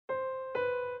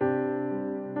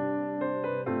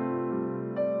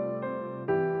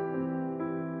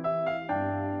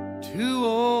Two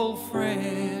old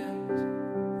friends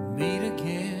meet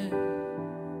again,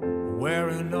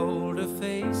 wearing older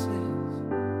faces,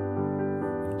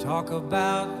 and talk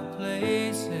about the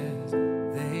places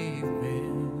they've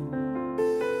been.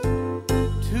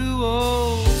 Two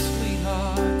old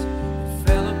sweethearts that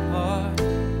fell apart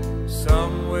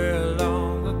somewhere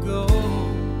long ago.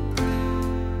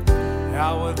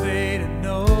 How were they to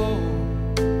know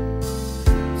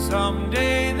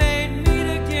someday they'd meet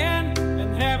again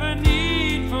and have a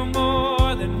need for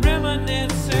more than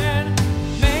reminiscing?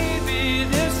 Maybe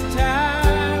this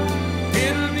time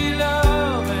it'll be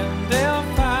love and they'll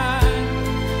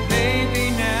find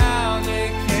maybe now they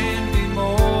can be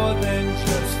more than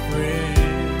just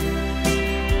friends.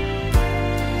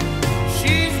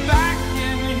 She's back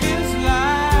in his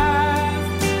life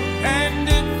and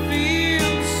it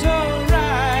feels so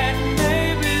right.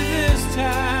 Maybe this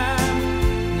time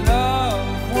love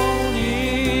won't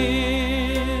end.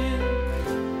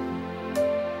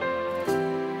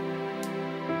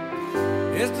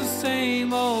 It's the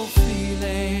same old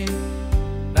feeling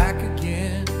back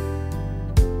again.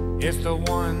 It's the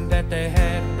one that they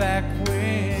had back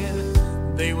when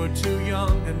they were too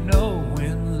young to know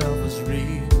when love was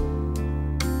real.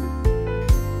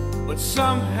 But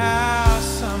somehow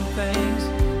some things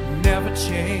never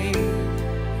change,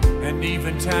 and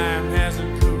even time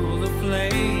hasn't cooled the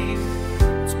flame.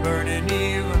 It's burning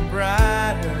even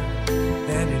brighter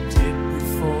than it did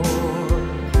before.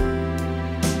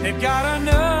 They've got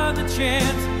another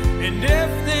chance, and if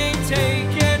they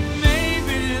take it,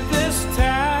 maybe this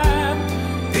time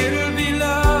it'll be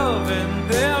love and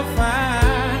they'll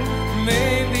find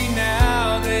maybe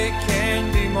now they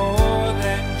can be more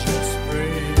than just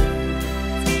friends.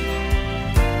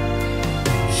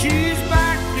 She's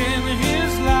back in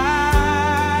his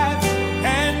life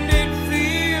and it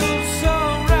feels so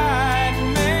right.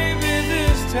 Maybe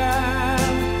this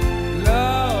time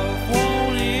love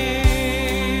won't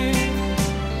end.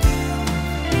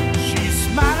 She's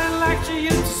smiling like she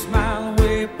used to smile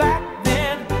way back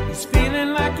then. He's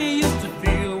feeling like he used to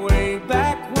feel way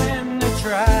back when they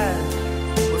tried,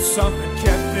 but something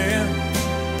kept them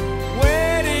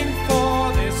waiting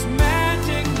for this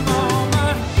magic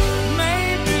moment.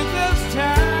 Maybe this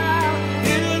time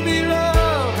it'll be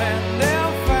love and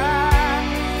they'll find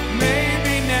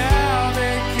maybe now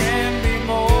they can be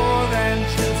more than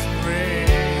just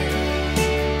friends.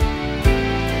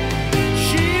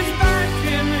 She's back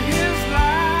in his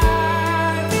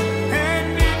life and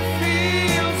it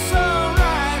feels so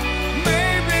right.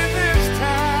 Maybe this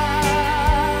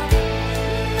time,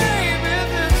 maybe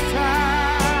this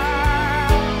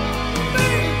time,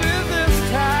 maybe this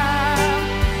time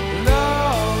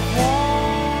love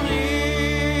won't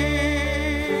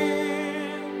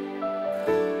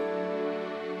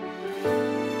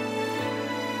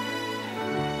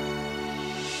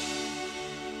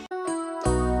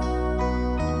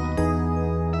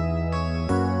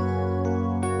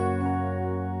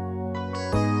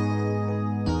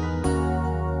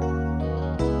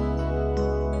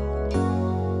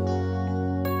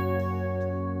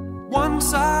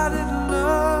One-sided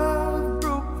love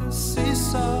broke the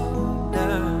seesaw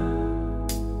down,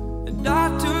 and I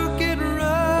took it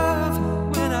rough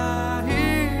when I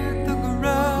hit the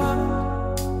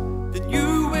ground. Then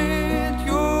you went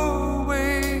your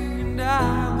way and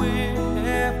I went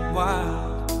half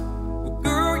wild. Well,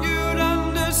 girl, you'd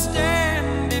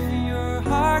understand if your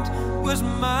heart was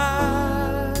mine.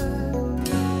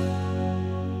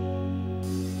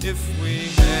 If we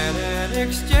had an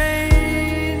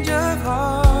exchange of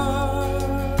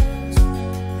hearts,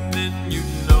 then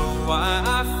you'd know why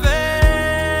I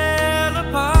fell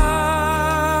apart.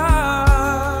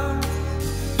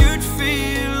 You'd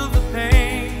feel the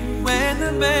pain when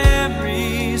the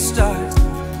memory starts.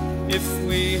 If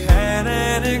we had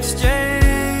an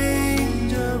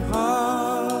exchange of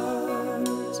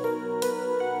hearts,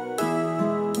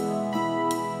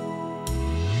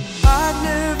 I'd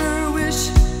never wish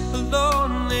a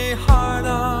lonely heart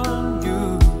on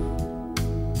you.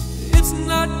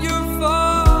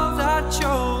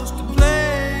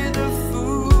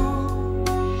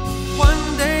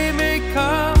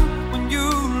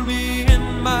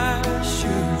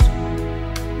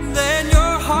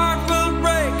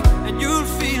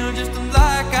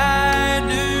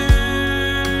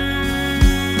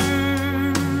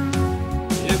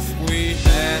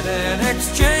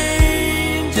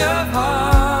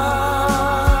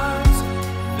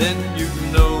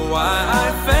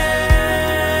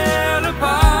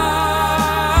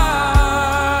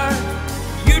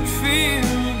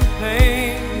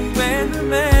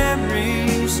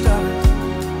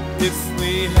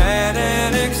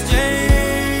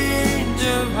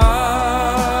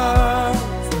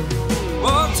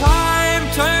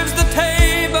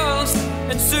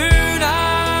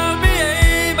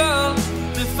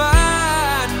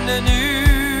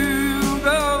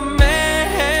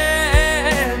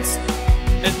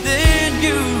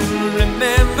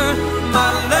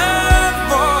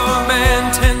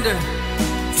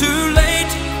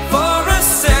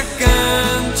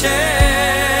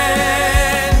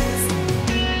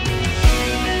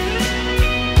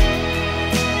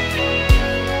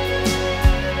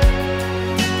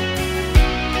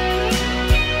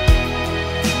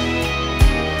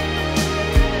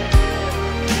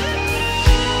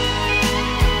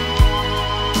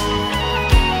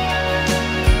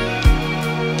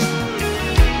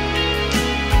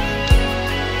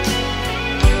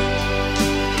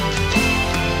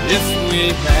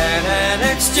 we've had an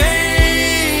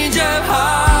exchange of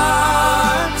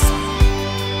hearts,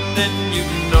 then you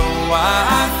know why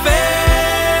I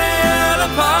fell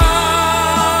apart.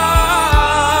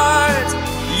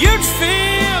 You'd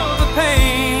feel the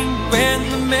pain when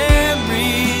the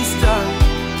memories start.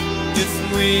 If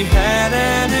we had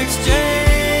an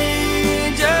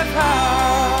exchange of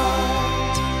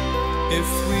hearts, if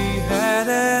we had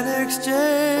an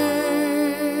exchange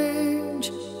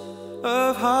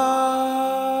of hearts.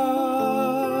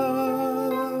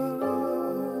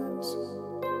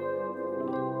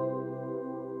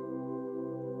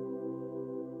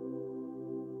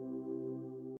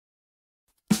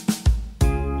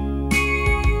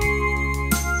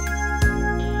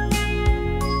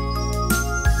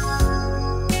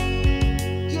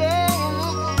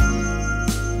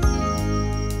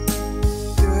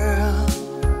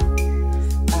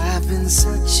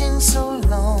 Searching so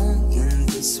long in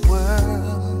this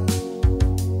world,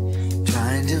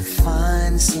 trying to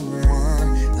find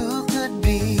someone who could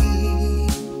be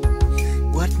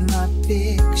what my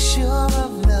picture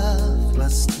of love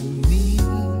was to me.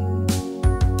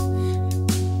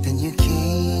 Then you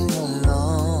came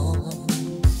along.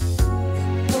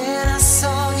 When I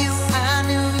saw you, I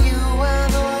knew you were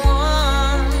the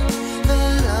one, the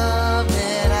love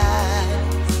that I've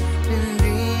been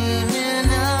dreaming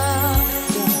of.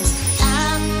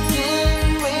 I've been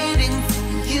waiting for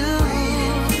you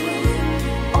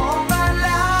all my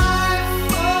life,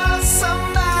 for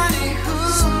somebody who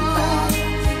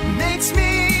makes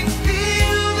me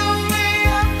feel the way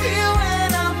I feel when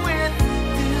I'm with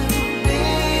you,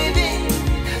 baby.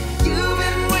 You've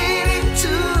been waiting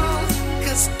too,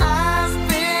 'cause I've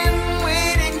been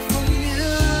waiting for you.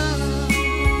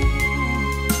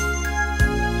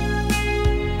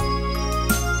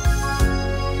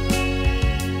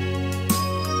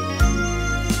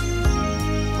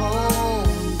 Oh,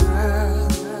 girl,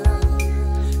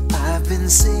 I've been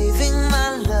saving my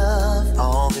love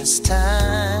all this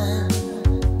time,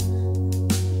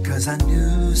 'cause I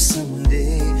knew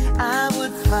someday I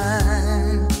would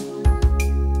find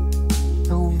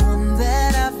the one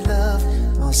that I've loved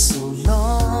for so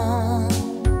long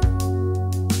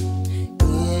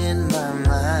in my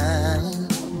mind.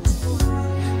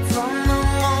 From the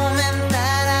moment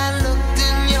that I looked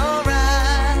in your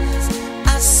eyes,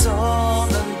 I saw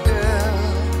the girl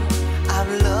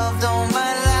I've loved all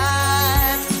my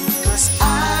life. 'Cause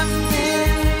I've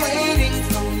been waiting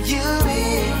for you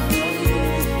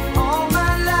all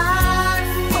my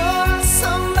life, for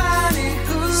somebody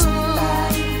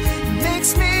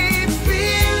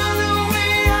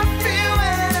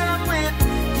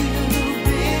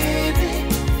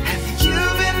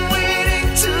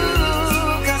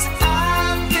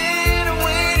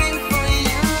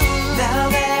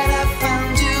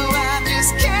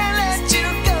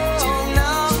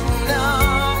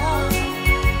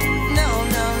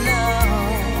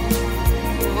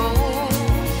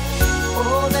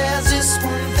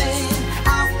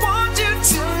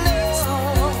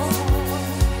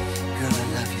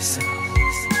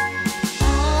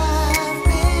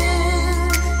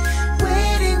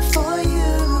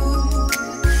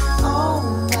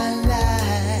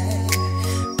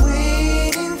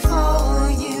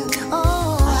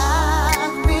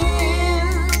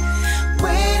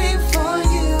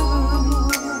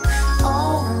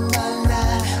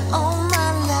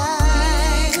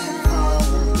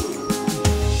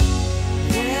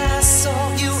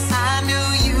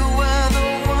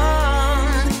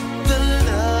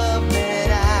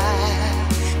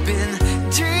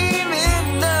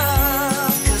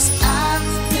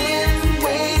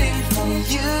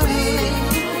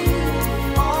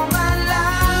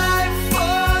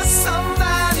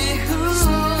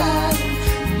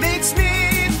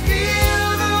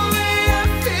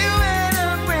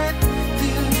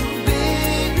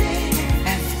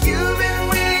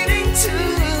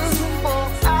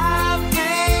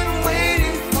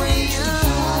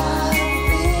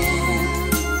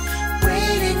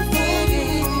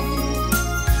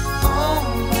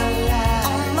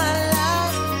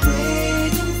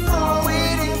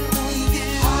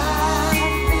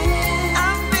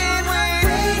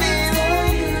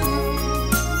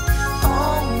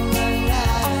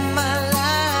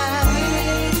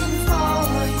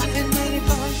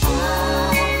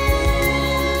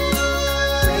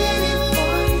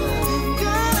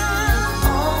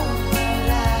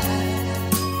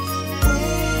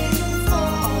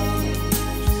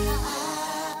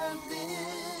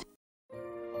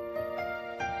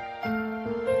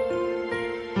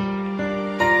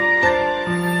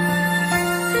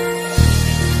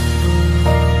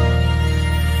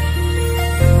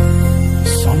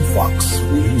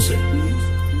music.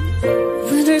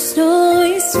 Winter snow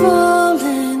is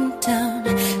falling down,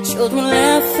 children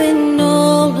laughing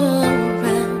all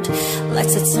around,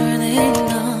 lights are turning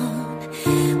on,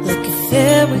 like a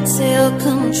fairy tale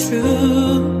come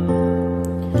true.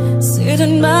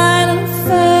 Sitting by the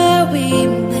fire we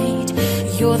made,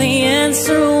 you're the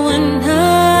answer when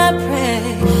I pray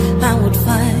I would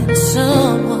find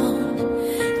someone,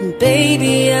 and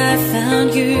baby I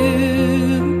found you.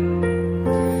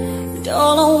 And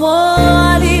all I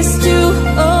want is to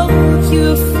hold you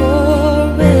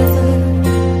forever,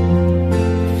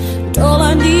 and all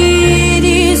I need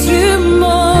is you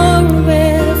more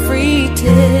every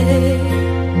day.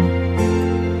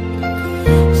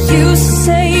 You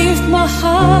saved my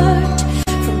heart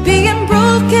from being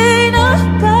broken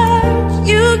apart.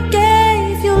 You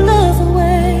gave your love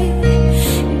away,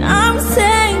 and I'm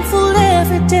thankful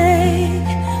every day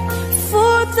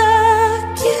for the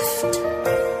gift.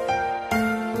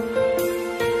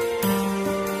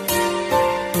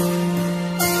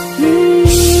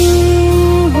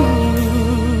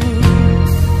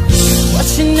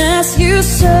 Watching as you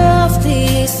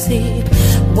softly sleep,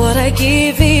 what I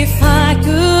give if I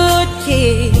could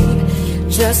keep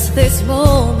just this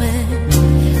moment,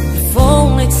 if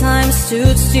only time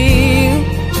stood still.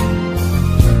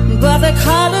 But the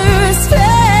colors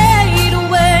fade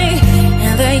away,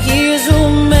 and the years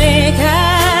will make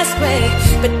us gray.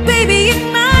 But baby, in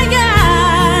my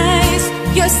eyes,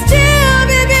 you're still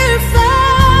beautiful.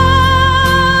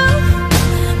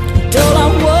 And all I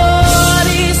want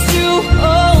is to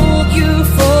hold you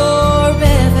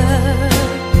forever.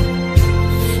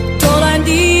 And all I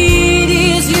need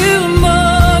is you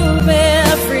more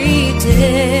every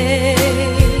day.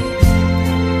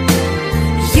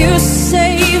 You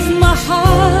saved my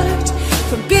heart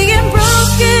from being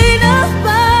broken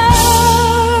apart.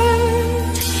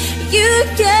 You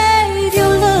gave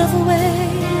your love away,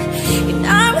 and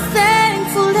I'm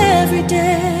thankful every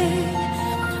day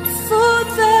for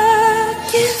the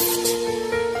gift.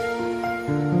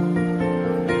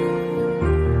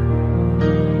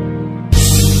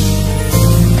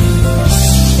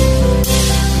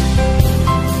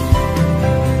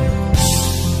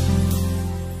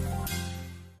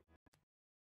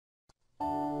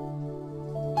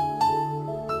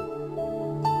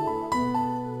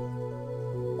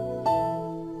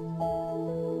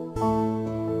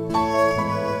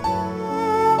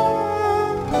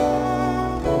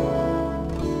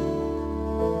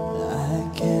 I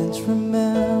can't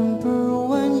remember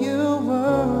when you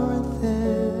weren't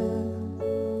there,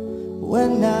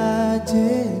 when I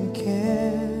didn't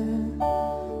care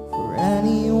for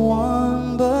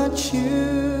anyone but you.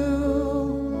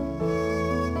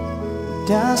 And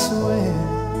I swear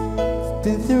I've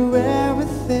been through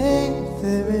everything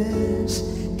there is.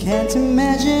 Can't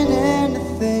imagine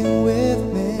anything we've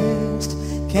missed.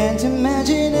 Can't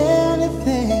imagine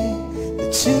anything the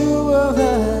two of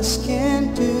us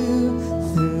can do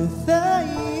through the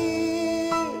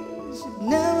years. You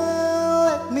never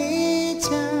let me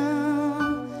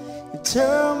down. You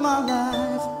turn my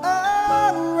life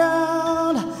all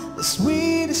around. The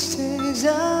sweetest days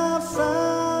I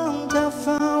found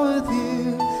with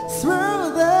you through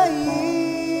the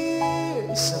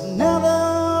years. I've never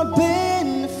been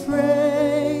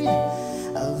afraid. I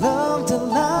loved the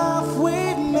life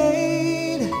we'd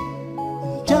made,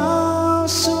 and I'm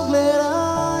so glad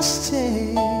I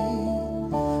stayed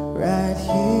right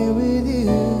here with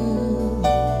you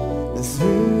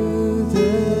through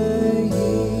the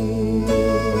years.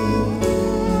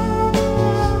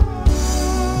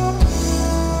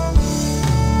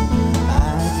 I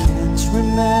can't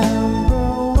remember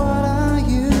what I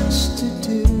used to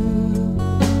do,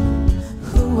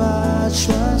 who I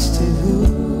trusted, who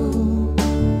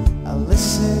I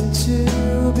listened to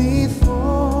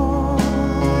before.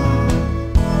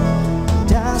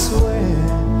 And I swear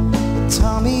it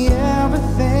taught me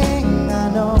everything I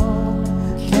know.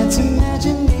 Can't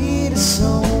imagine needing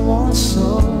someone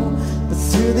so, but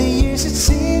through the years it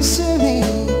seems to me I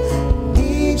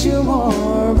need you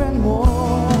more and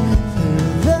more.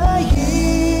 Through the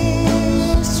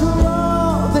years, through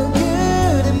all the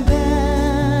good and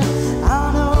bad,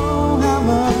 I know how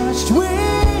much we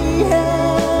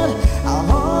had. I've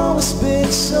always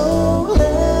been so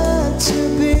glad to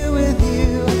be with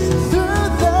you through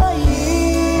the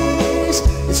years.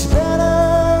 It's better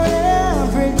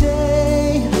every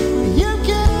day. You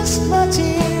kiss my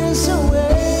tears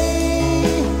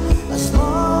away, as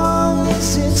long as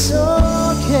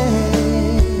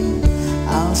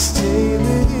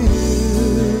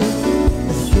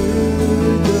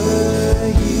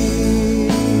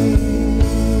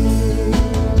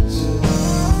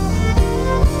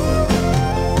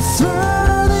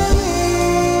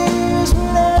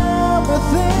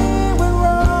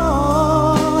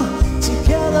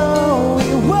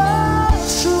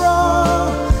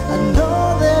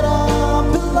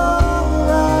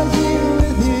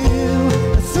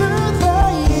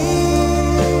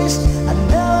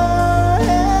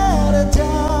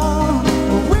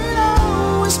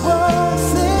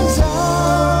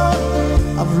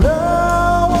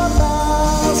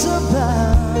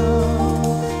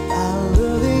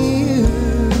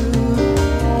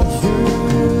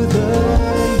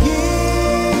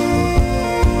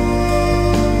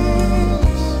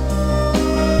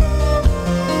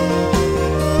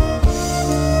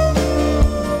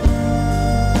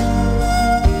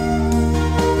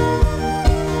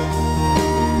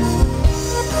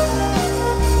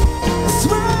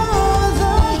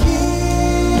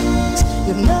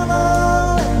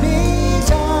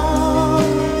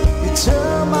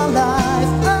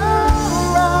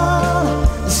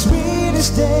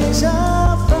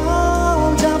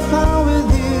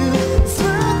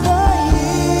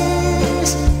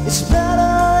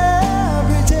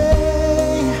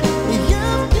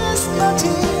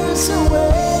gets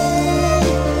away.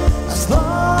 As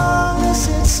long as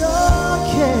it's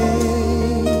okay,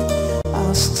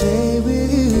 I'll stay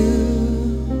with you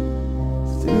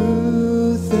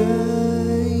through the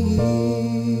years.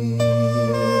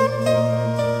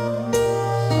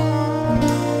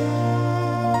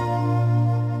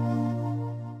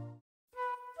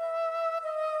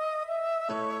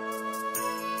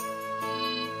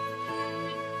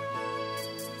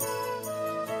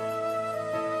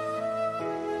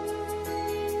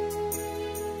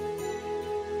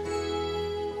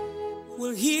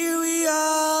 Well, here we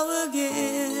are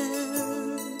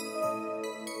again.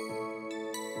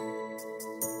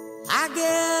 I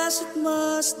guess it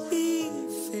must be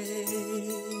fate.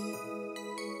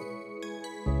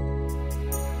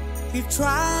 We've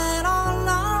tried all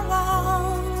our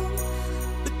own,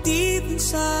 but deep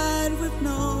inside we've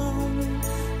known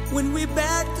when we're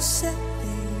back to set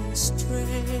things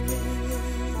straight.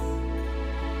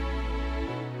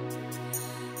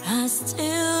 I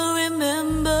still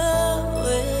remember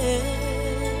when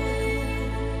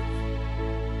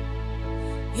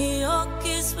your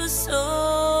kiss was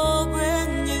so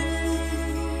brand new.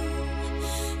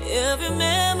 Every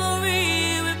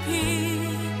memory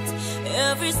repeats,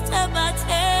 every step I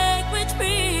take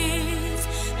retreats,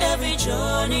 every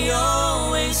journey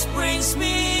always brings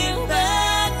me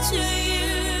back to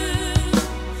you.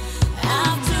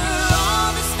 After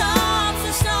all the stops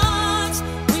and starts,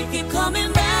 we keep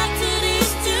coming back.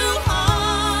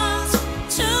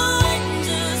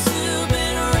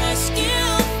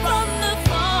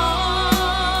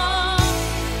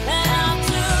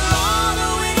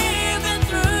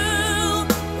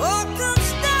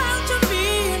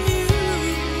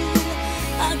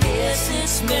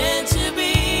 Meant to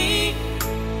be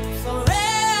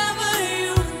forever,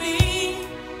 you and me,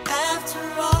 after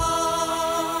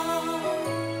all.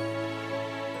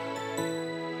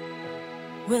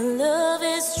 When love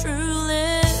is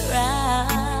truly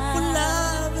right, when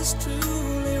love is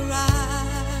truly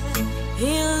right,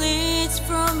 it leads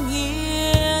from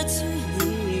year to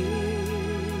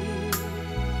year.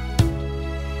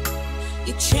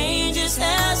 It changes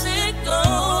as it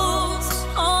goes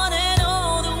on and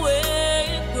on the way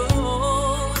it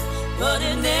goes, but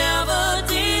it never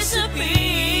disappears.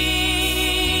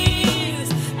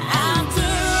 After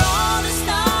all the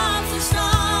stops and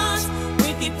starts, we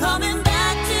keep coming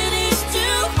back to these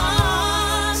two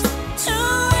hearts,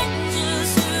 two angels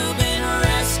who've been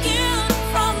rescued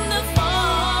from the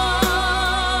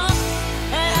fall.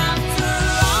 And after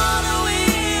all that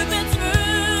we've been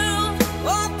through,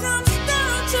 all comes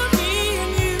down to me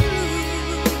and you.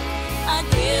 I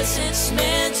guess it's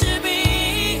meant to be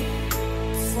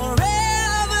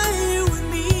Forever, you and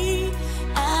me,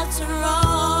 after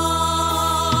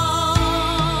all.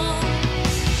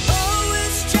 oh,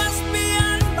 it's just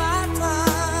beyond my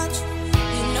touch.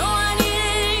 You know I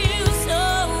need you so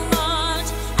much.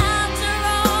 After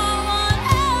all, what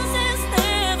else is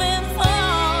living for?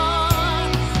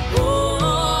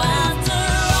 Oh, after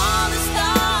all the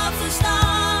stops and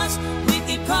starts, we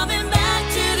keep coming back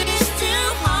to these two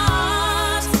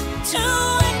hearts, two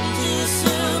angels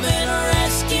who've been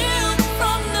rescued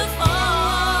from the fall.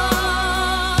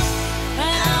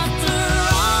 And after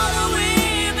all that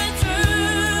we've been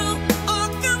through, All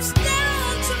comes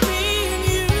down to me and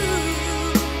you.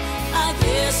 I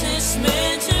guess it's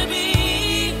meant to be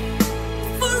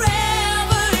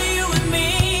forever, you and me.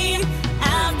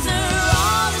 After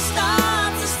all the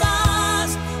stops and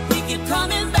starts, we keep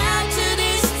coming back to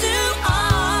these two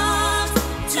hearts,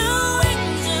 two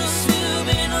angels who've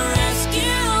been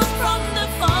rescued from the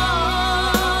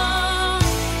fall.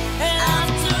 And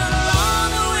after all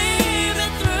that we've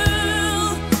been through,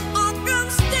 All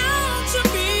comes down to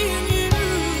me and you.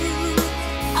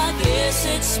 I guess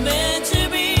it's meant to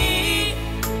be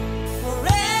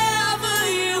Forever,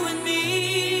 you and me,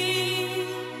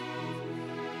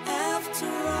 after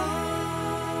all.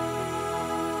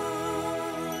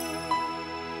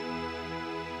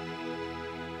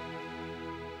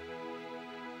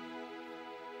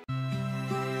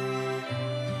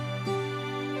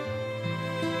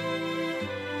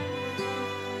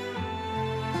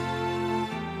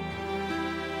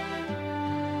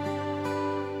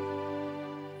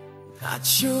 Not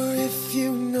sure if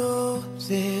you know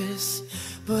this,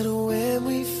 but when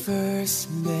we first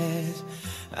met,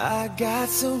 I got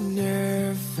so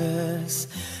nervous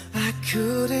I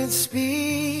couldn't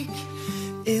speak.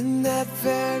 In that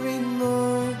very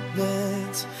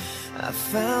moment, I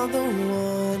found the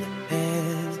one,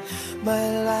 and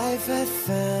my life had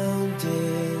found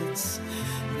its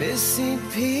missing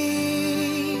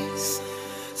piece.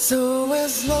 So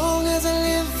as long as I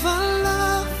live, I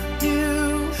love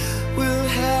you.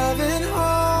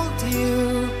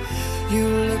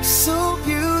 look so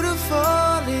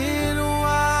beautiful in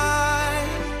white.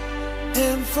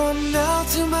 And from now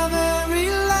to my very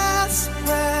last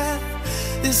breath,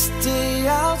 this day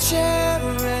I'll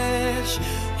cherish.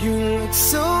 You look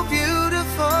so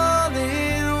beautiful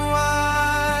in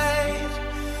white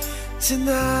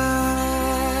tonight.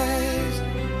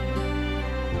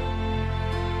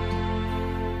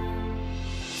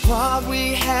 What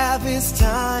we have is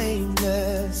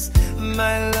timeless,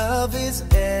 my love is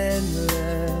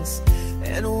endless.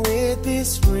 And with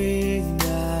this ring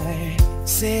I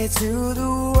say to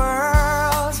the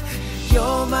world,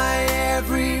 you're my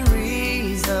every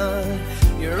reason.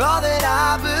 You're all that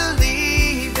I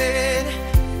believe in.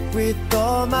 With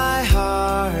all my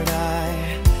heart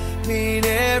I mean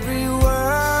every word.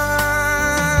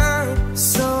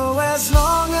 So as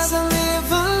long as I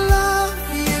live and love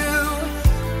you,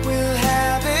 will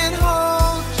have and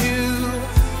hold you.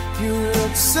 You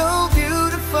look so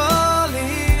beautiful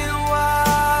in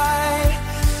white.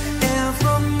 And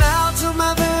from now to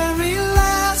my very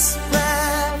last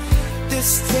breath,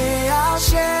 this day I'll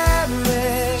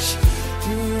cherish.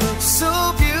 You look so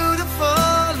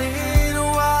beautiful in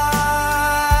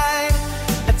white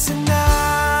tonight.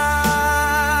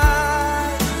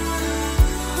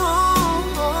 Oh,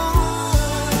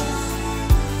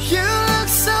 you look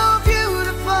so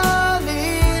beautiful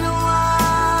in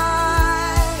white.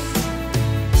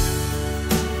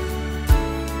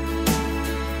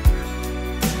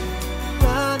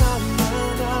 Na, na, na,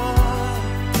 na.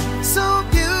 So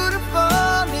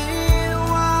beautiful in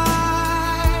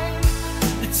white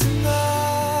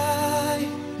tonight.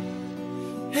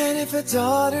 And if a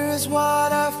daughter is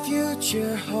what our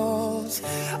future holds,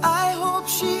 I hope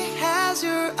she has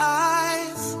your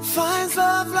eyes, finds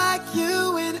love like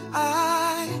you and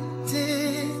I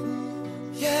did.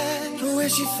 Yeah, and when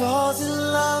she falls in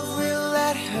love, we'll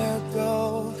let her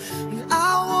go, and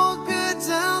I'll walk her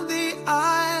down the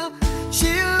aisle.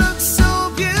 She looks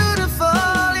so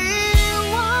beautiful in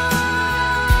white.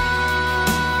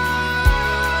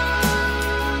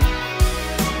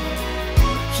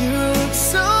 You look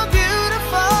so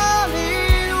beautiful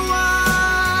in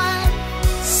white.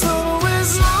 So as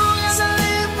long as I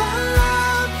live, I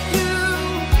love you.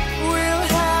 We'll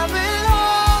have it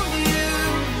all, you.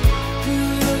 You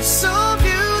look so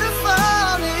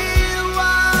beautiful in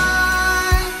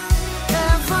white.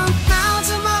 And from now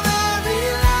to my very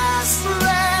last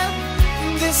breath,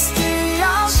 this day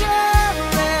I'll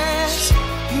cherish.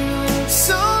 You look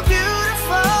so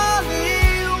beautiful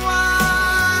in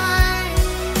white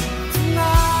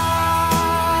tonight.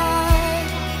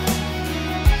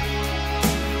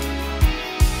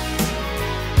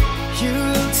 You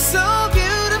look so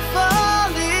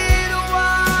beautiful in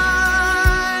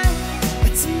white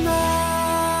tonight.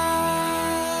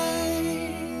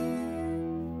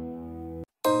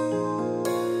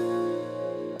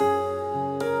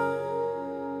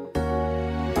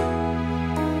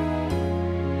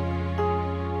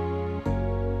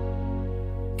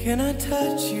 Can I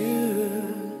touch you?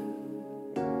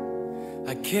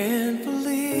 I can't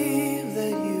believe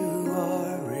that you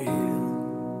are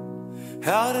real.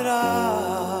 How did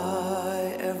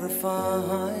I ever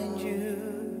find you?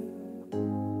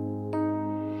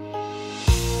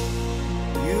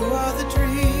 You are the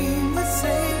dream that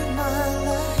saved my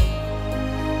life.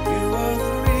 You are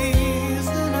the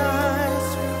reason I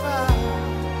survive.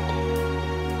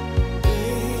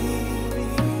 Baby,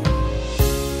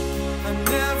 I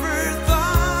never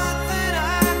thought that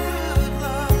I could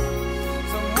love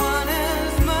someone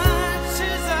as much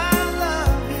as I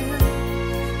love you.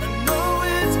 I know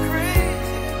it's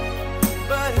crazy,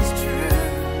 but it's true.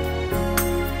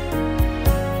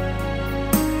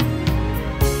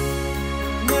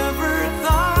 Never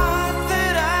thought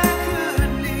that I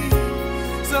could need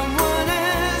someone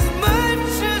as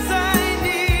much as I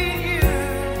need you.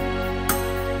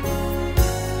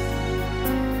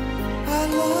 I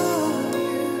love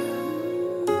you.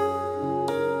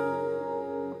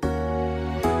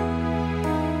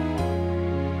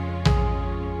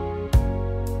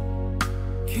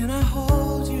 Can I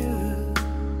hold you?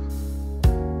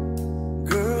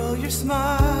 Girl, your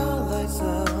smile lights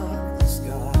up the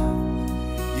sky.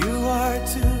 You are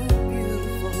too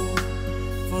beautiful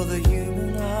for the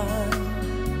human eye.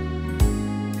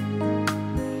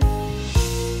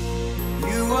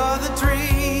 You are the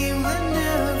dream that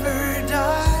never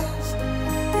dies.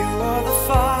 You are the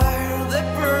fire that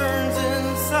burns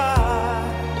inside.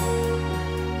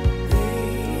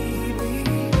 Baby,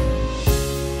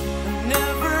 I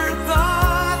never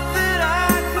thought that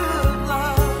I could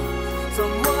love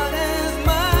someone as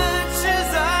much as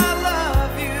I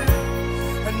love you.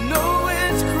 I know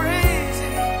it's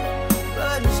crazy,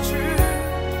 but it's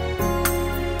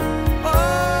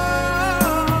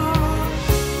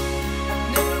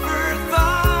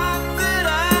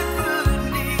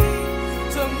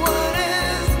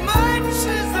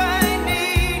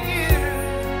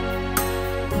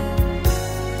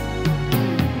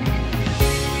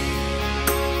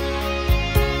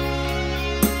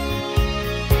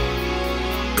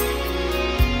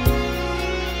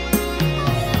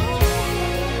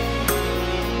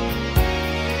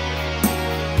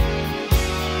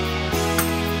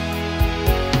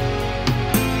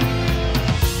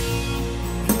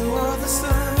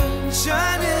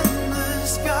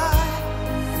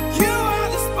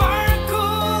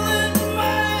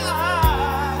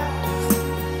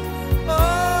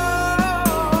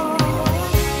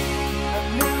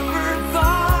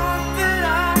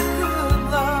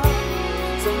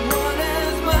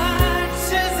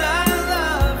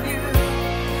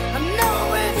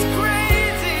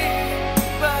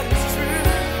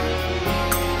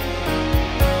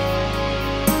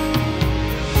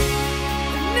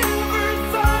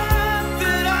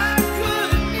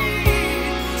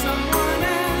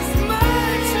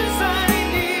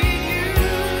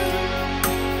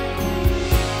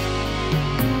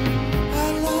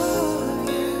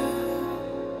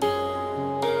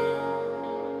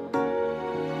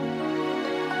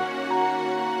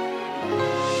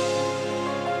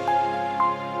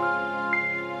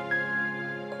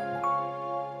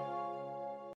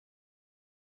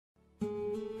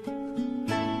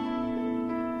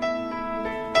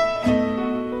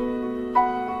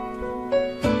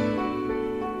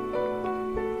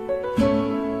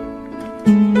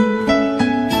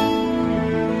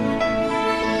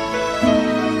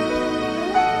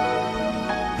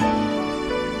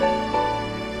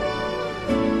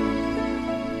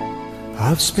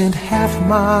I've spent half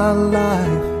my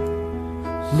life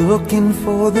looking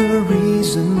for the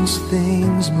reasons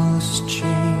things must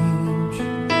change,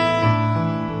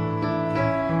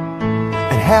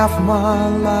 and half my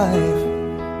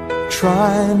life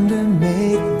trying to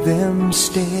make them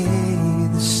stay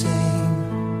the same.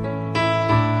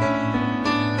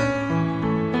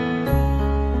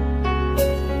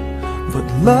 But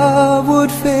love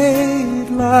would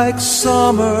fade like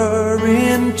summer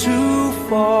into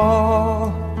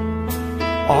fall.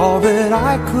 All that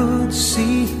I could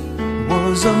see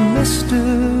was a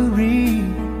mystery.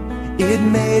 It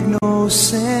made no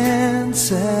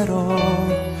sense at all.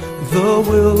 The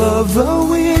will of the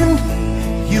wind,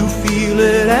 you feel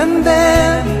it and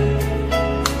then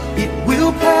it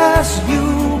will pass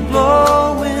you,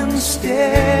 blowing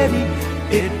steady.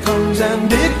 It comes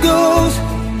and it goes,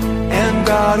 and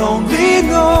God only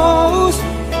knows.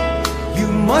 You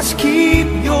must keep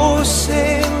your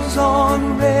sails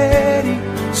on ready,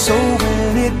 so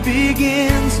when it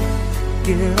begins,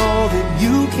 get all that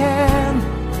you can.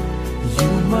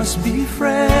 You must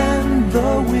befriend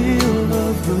the will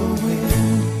of the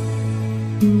wind.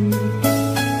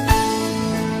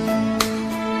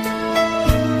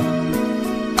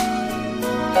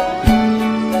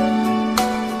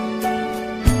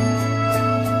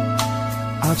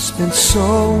 I've spent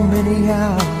so many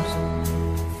hours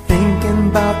thinking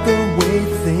about the way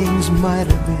things might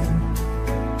have been,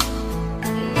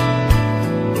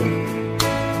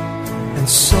 and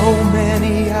so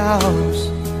many hours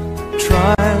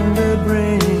trying to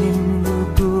bring the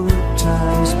good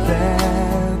times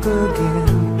back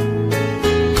again.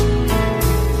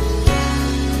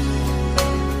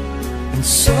 And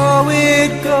so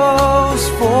it goes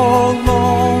for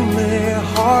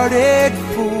lonely-hearted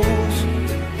fools.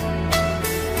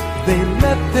 They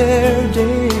let their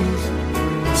days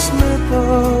slip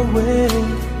away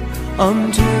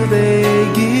until they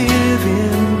give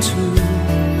in to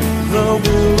the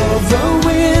will of the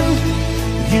wind.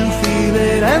 You feel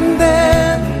it and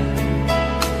then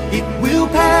it will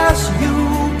pass you,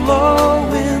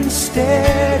 blowing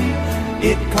steady.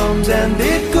 It comes and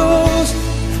it goes,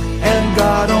 and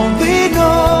God only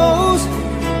knows.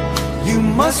 You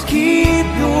must keep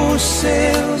your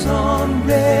sails on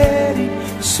ready,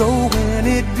 so when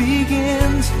it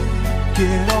begins,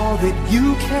 get all that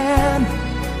you can.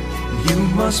 You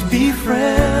must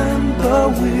befriend the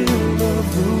will of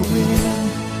the wind.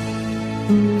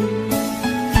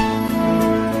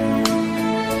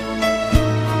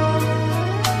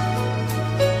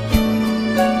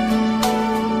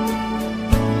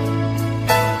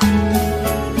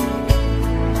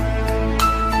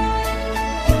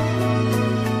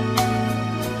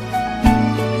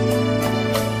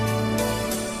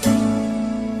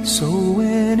 So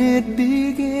when it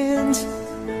begins,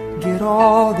 get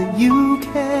all that you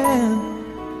can.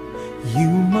 You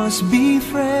must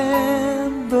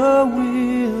befriend the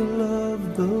will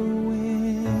of the wind.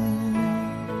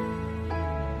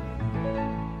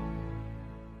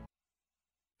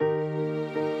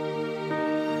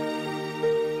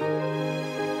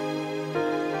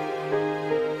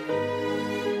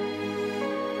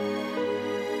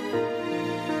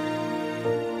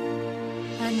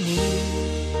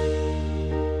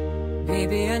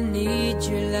 Baby, I need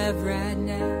your love right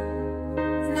now,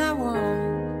 and I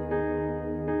want,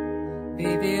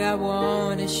 baby, I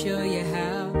want to show you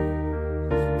how.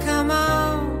 Come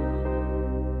on,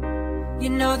 you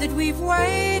know that we've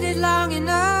waited long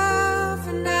enough,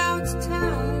 and now it's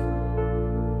time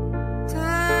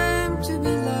to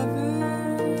be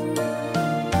lovers.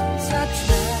 So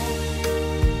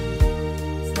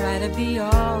try to be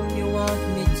all you want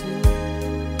me to,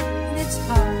 and it's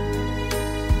hard.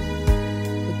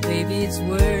 Baby, it's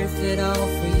worth it all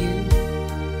for you.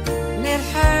 And it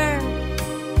hurt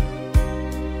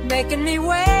making me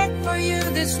wait for you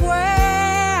this way.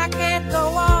 I can't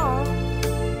go on,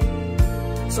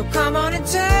 so come on and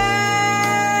take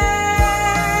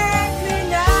me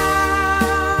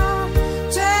now.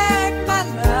 Take my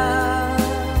love,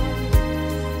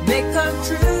 make come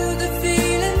true the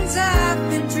feelings I've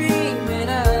been dreaming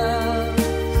of.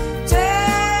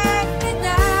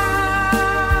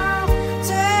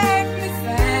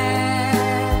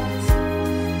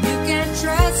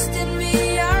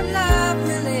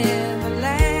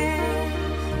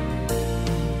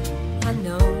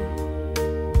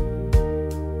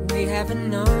 Haven't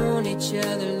known each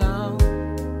other long,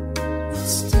 but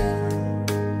still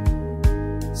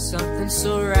something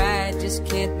so right just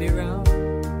can't be wrong.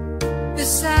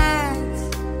 Besides,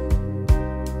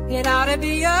 it ought to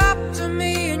be up to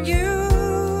me and you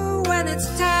when it's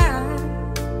time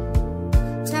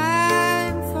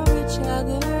for each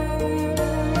other.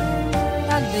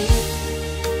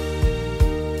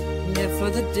 for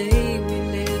the day we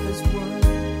live as one.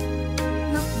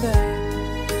 Look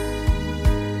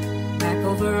back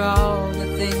over all the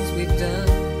things we've done.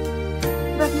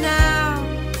 But now,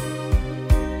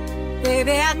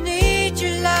 baby, I need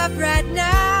your love right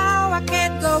now. I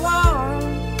can't go on.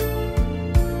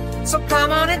 So come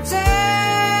on and take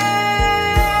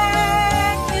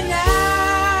me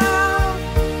now.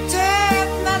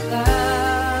 Take my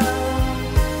love.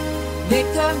 Make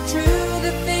come true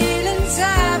the feelings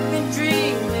I've been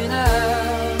dreaming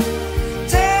of.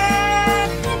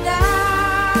 Take me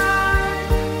now.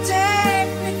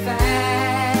 Take me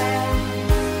back.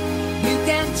 You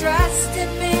can trust in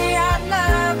me. Our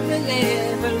love will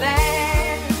never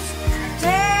last.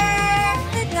 Take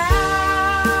me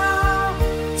now.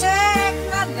 Take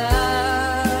my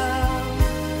love.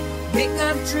 Make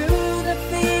come true the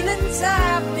feelings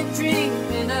I've been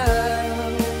dreaming of.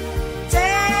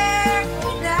 Take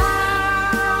me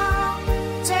now.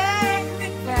 Take me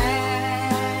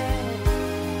back.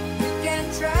 You can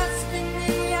trust in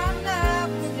me. Our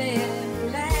love will never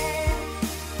last.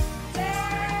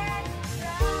 Take me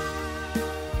now.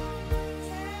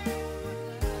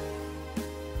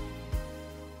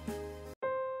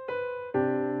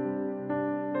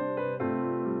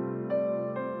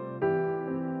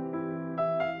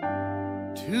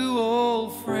 Two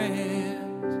old friends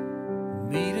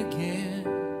meet again,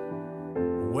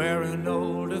 wearing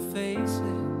older faces,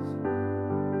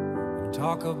 and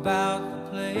talk about the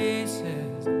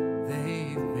places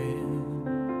they've been.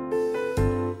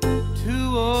 Two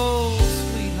old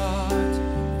sweethearts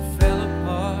fell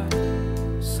apart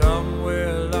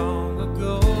somewhere long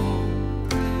ago.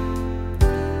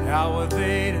 How were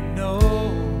they to know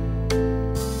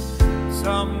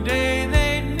someday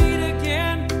they'd meet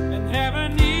again and have a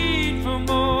need for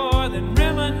more than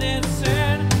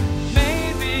reminiscing?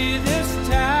 Maybe this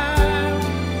time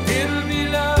it'll be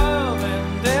love and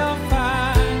they'll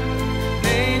find.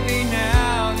 Maybe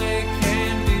now they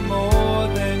can be more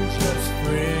than just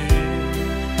friends.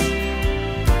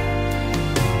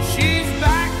 She's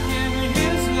back in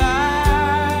his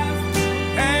life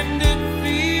and it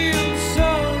feels so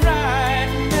right.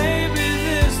 Maybe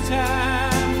this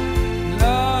time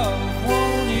love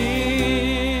won't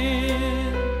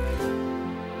end.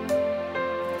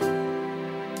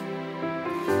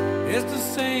 It's the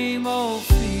same old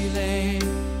feeling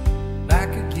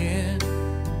back again.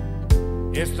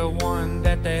 It's the one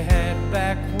that they had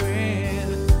back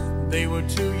when they were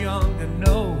too young to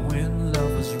know when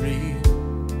love was real.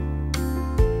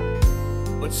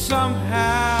 But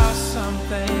somehow some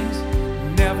things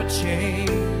never change,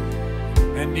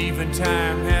 and even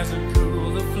time hasn't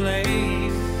cooled the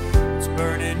flame. It's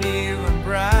burning even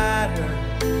brighter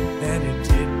than it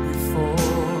did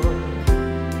before.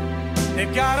 They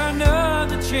got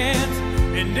another chance,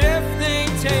 and if they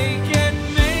take it,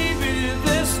 maybe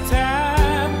this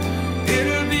time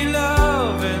it'll be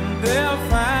love and they'll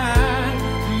find.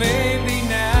 Maybe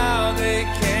now they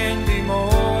can be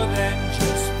more than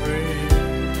just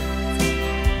friends.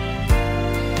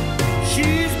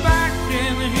 She's back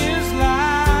in his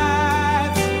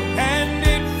life and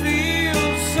it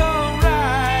feels so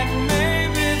right.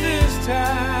 Maybe this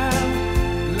time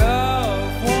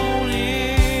love won't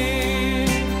end.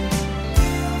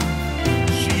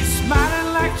 She's smiling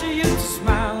like she used to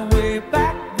smile way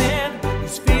back then.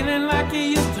 He's feeling like he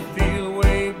used to feel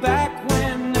way back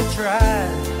when they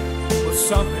tried. But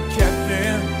something kept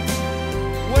them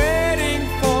waiting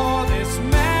for this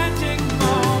magic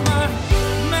moment.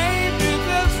 Maybe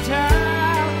this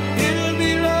time it'll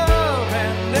be love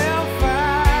and they'll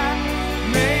find.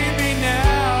 Maybe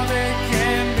now they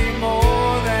can be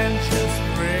more than just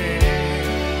friends.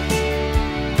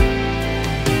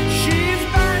 She's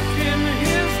back in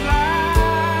his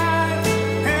life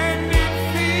and it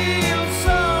feels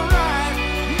so right.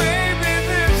 Maybe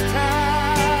this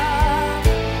time,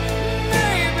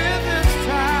 maybe this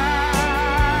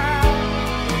time,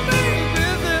 maybe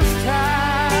this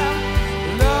time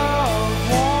love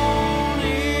won't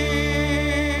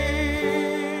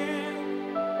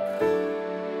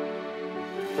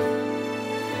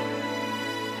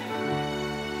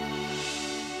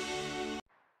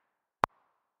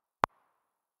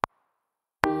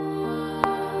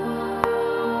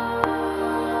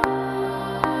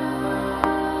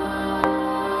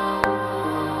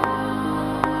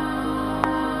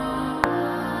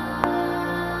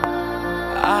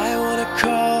I wanna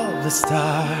call the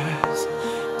stars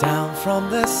down from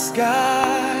the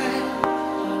sky.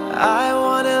 I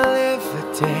wanna live a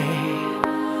day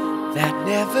that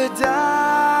never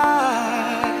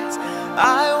dies.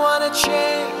 I wanna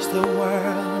change the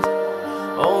world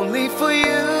only for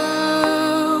you.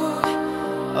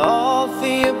 All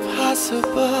the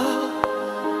impossible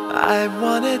I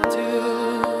wanna do.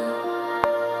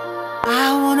 I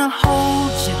wanna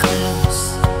hold you close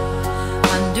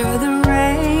under the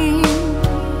rain.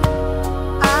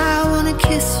 I wanna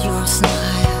kiss your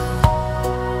smile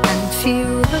and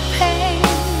feel the pain.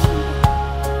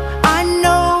 I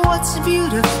know what's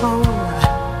beautiful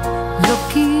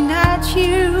looking at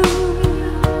you.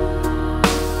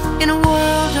 In a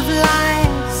world of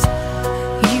lies,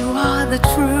 you are the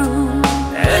truth.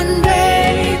 And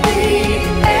baby,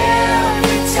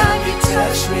 every time you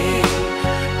touch me,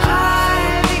 I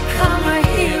become a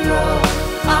hero.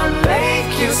 I'll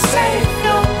make you safe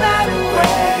no matter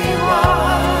where you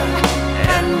are,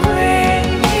 and bring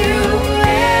you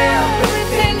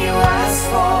everything you ask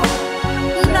for.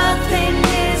 Nothing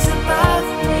is above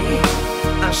me.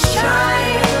 I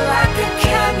shine like a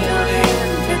candle in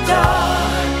the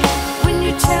dark when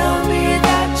you tell me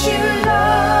that you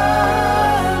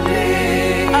love me.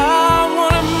 I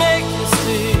wanna make you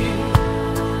see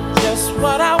just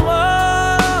what I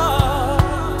want.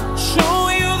 Show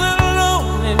you the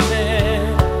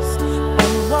loneliness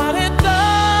and what it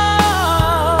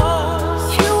does.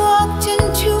 You walked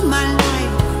into my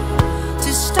life to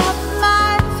stop my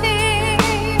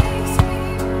fears.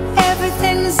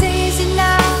 Everything's easy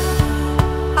now,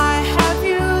 I have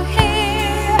you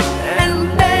here. And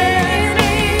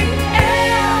baby,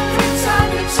 every time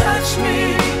you touch me,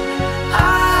 I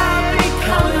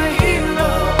become a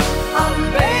hero. I'll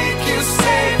make you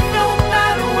safe no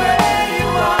matter where you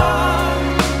are,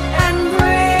 and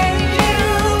bring you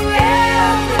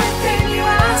everything you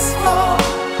ask for.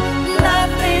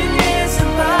 Nothing is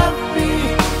above me.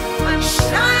 I'm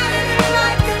shining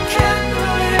like a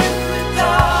candle in the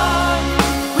dark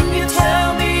when you tell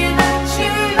me that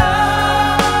you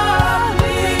love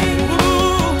me.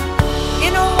 Ooh.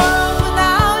 In a world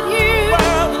without you,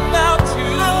 I will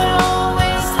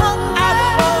always hunger.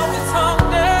 All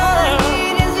I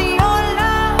need is your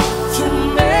love. To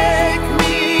make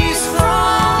me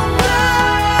stronger.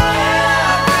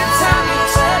 Every time you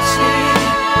touch me,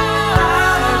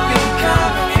 I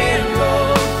become a hero.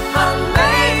 I'll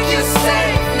make you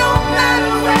safe no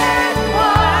matter where you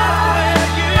are,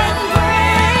 and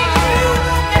bring you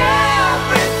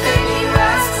everything you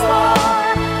ask for.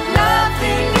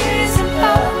 Nothing is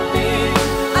above me.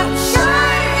 I'm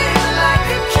shining like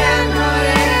a candle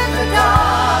in the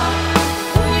dark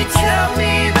when you tell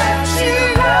me that you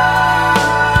love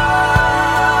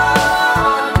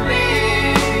me.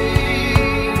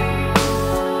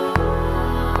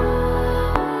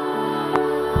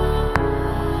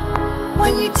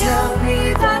 When you tell me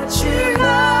that you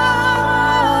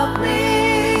love me.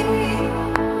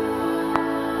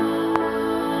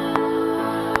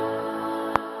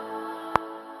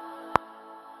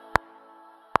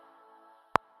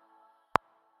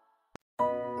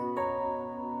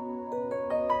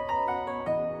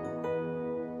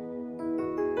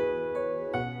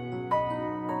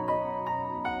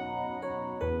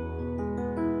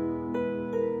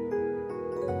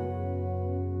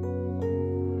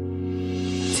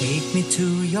 Take me to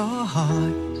your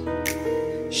heart,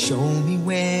 show me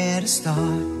where to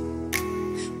start.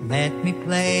 Let me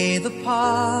play the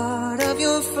part of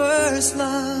your first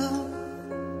love.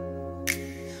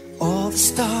 All the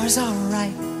stars are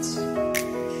right,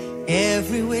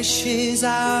 every wish is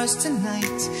ours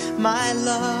tonight, my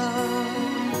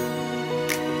love.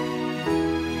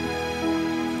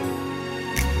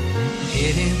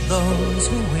 Pity those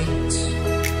who wait,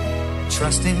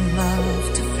 trusting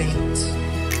love to fate,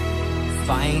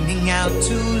 finding out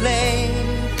too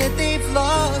late that they've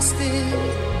lost it.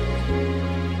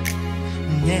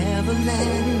 Never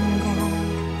letting go,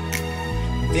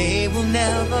 they will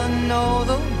never know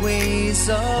the ways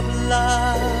of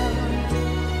love.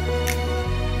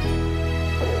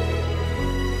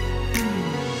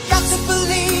 Got to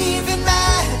believe in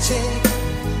magic.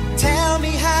 Tell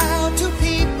me, how do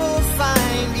people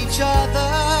find each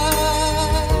other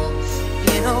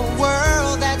in a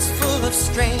world that's full of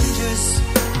strangers?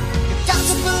 You've got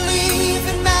to believe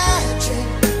in magic,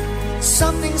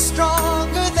 something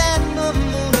stronger than the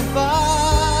moon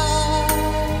above.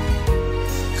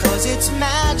 'Cause it's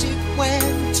magic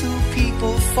when two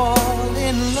people fall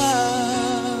in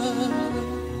love.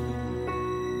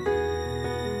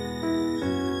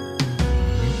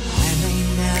 I may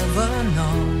never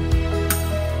know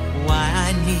why I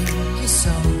need you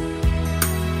so.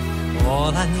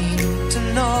 All I need to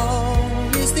know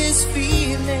is this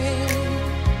feeling.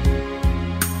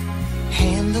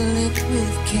 Handle it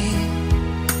with care.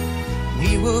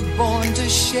 We were born to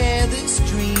share this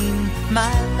dream,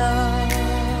 my love.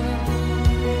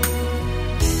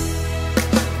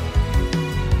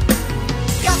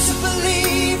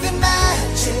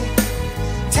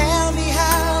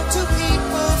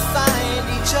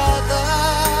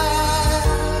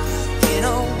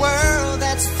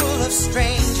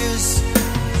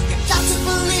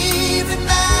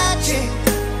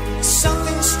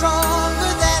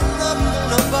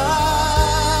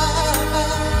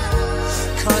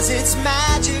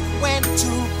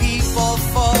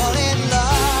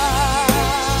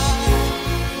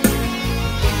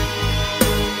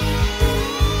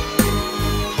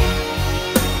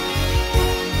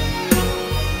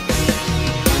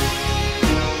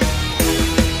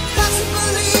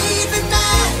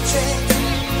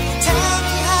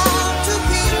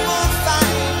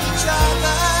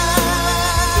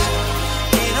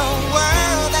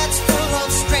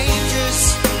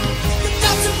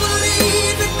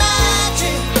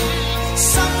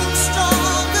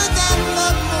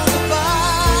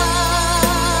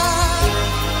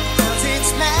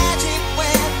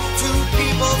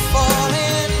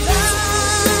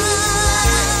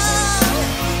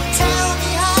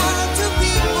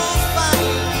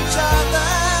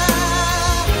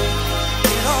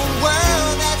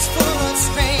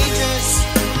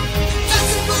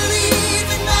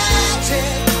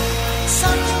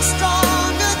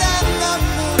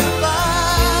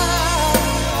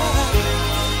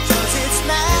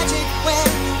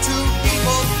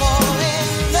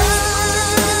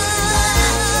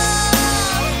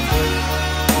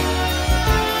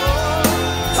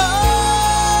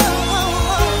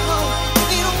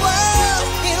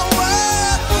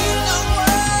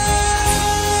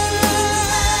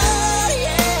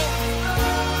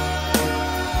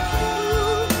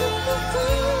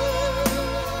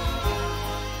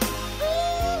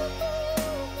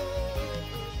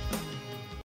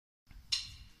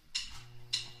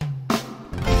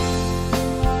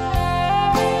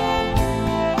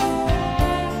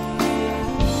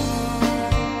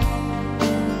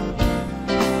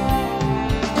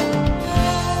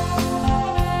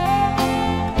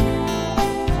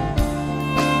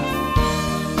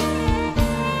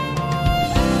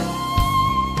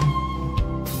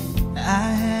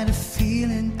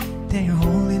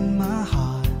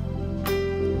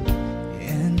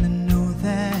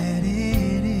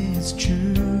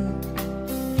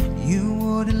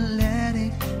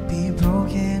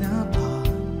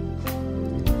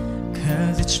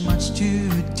 that's much too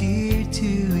dear to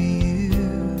you.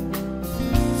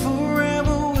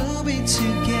 Forever we'll be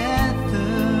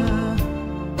together.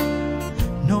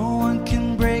 No one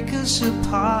can break us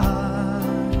apart.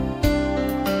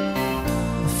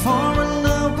 For our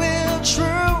love will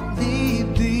truly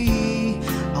be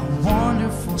a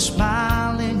wonderful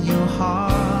smile in your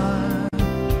heart.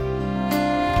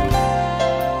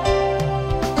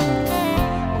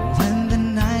 When the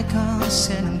night comes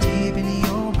and I'm deep in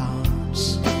your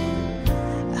arms,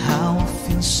 how I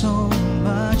feel so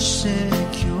much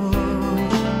secure.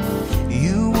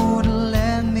 You would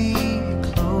let me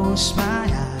close my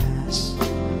eyes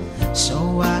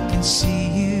so I can see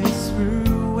you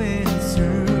through and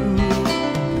through.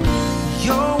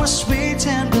 You're a sweet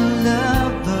tender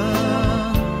lover.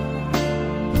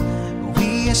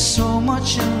 We are so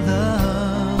much in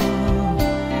love.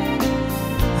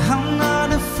 I'm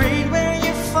not afraid when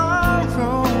you're far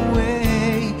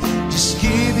away. Just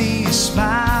give me a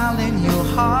smile in your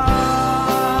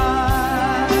heart.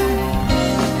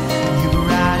 You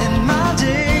brighten my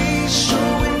day,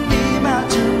 showing me my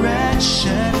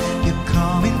direction. You're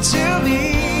coming to me,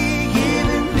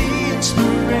 giving me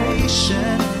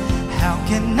inspiration. How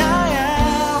can I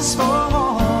ask for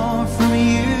more from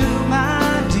you, my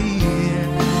dear?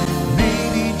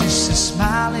 Maybe just a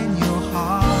smile in your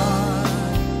heart.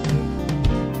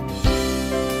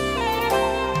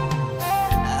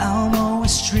 I'm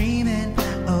always dreaming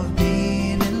of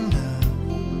being in love,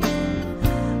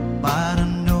 but I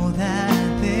know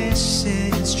that this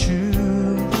is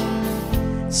true.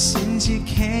 Since you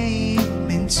came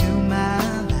into my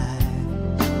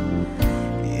life,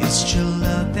 it's your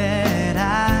love that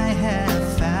I have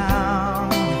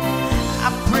found. I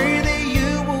pray that you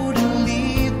wouldn't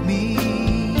leave me,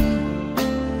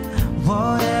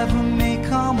 whatever may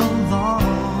come along.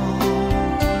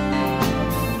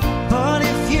 But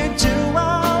if you do, I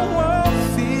won't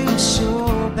feel so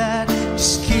bad.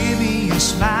 Just give me a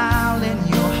smile in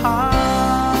your heart.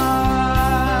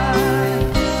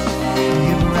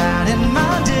 You brighten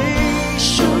my day,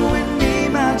 showing me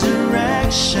my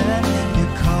direction.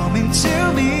 You're coming to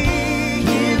me,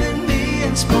 giving me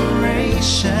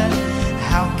inspiration.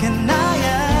 How can I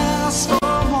ask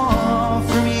for more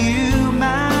from you,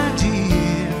 my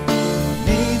dear?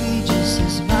 Maybe just a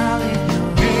smile in your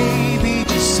baby,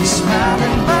 just a smile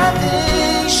in my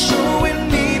day, showing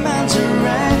me my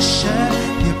direction.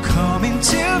 You're coming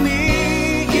to me,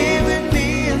 giving me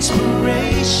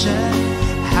inspiration.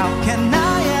 How can I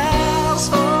ask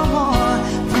for more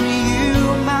from you,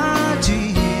 my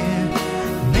dear?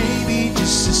 Maybe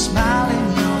just a smile in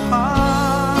your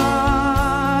heart.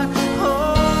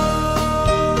 Oh,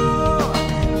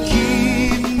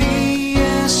 give me a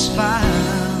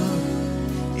smile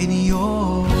in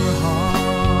your heart.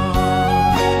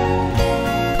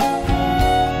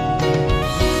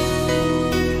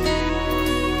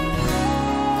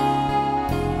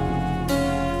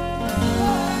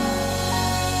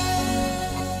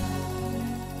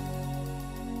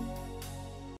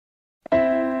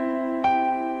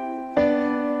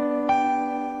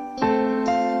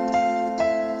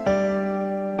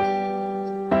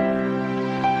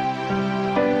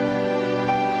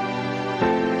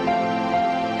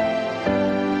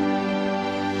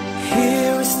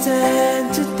 Here we stand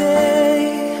today,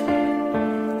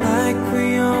 like we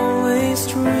always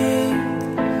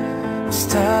dreamed,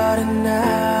 starting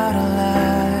out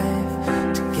alive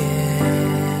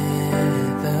together.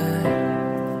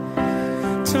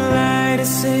 To light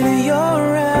is in your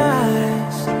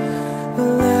eyes, the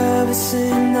love is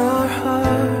in our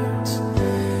hearts.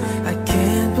 I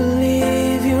can't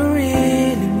believe you're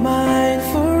really mine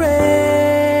forever.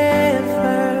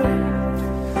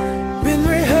 Been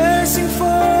rehearsing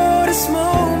for this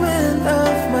moment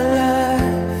of my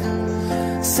life,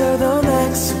 so don't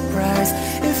act surprised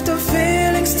if the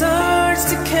feeling starts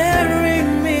to carry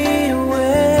me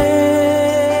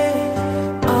away.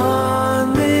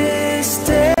 On this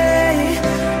day,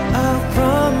 I'll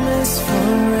promise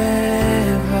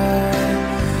forever.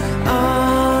 On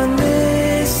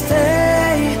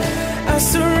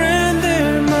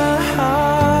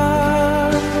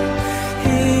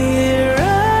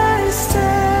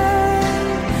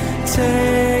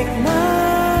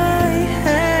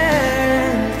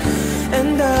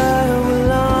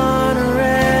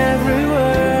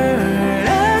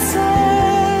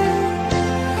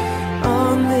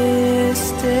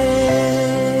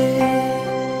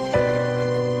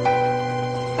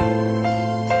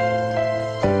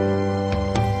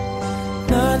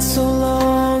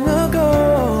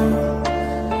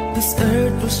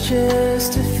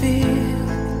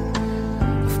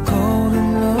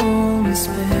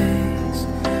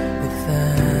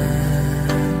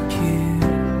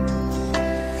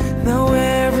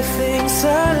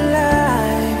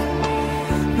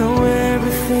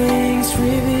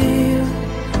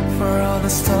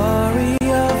story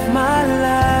of my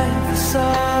life is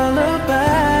all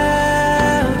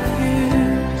about you.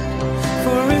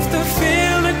 For if the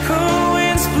feel the cold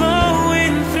winds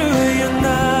blowing through your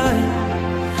night,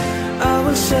 I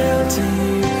will shelter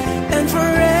you and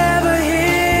forever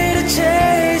here to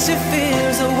chase your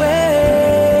fears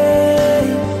away.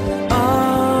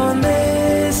 On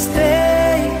this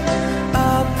day, I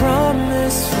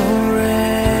promise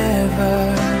forever.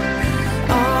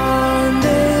 On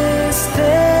this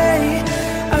day,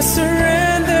 I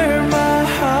surrender my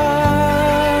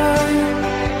heart.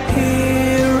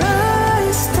 Here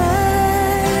I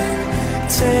stand,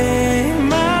 take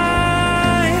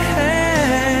my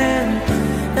hand,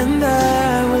 and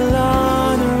I will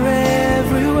honor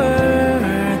every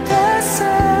word that's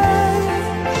said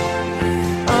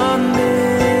on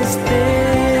this day.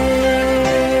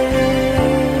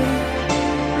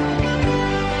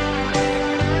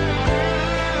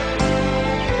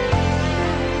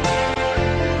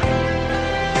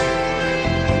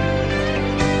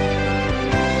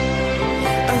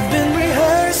 I've been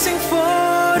rehearsing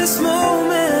for this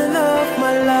moment of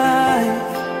my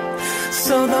life,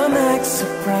 so don't act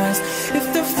surprised if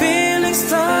the feeling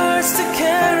starts to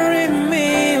carry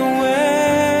me away.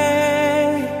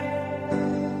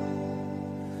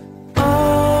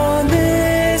 On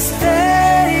this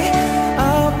day,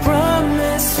 I'll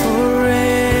promise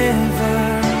forever.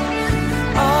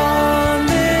 On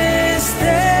this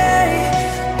day,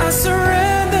 I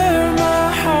surrender my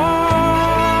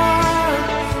heart.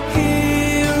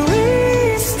 Here we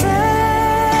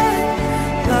stand,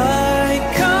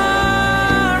 like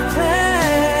our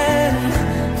plan.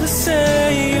 Please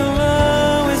say you'll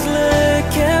always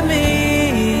look at me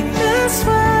this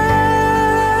way.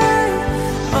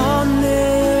 On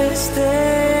this day.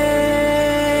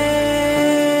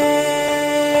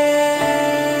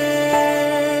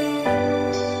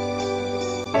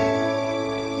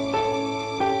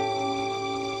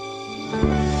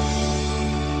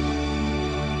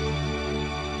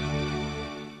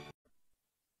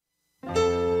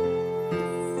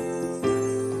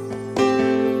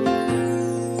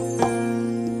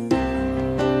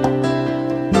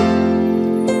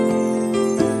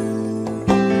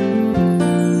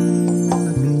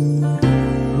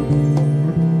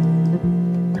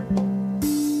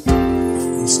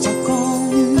 I'm stuck on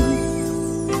you.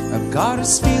 I've got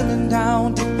this feeling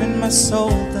down deep in my soul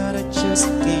that I just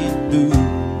can't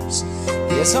lose.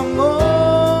 Yes, I'm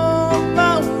on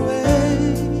my way.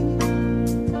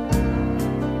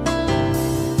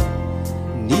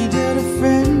 Needed a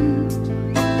friend,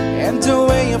 and the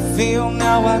way I feel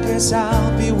now, I guess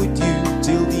I'll be with you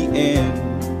till the end.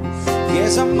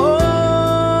 Yes, I'm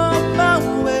on my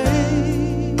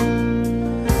way.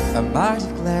 I'm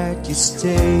mighty glad you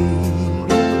stayed.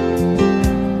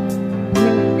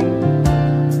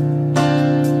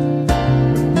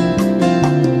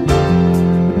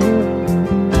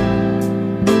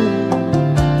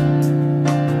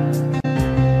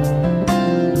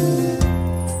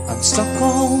 I'm stuck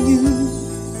on you.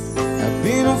 I've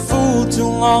been a fool too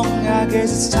long. I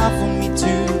guess it's time for me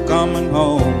to come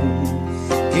home.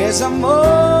 Guess I'm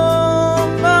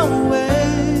on my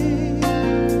way.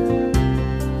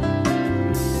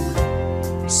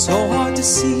 So hard to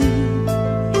see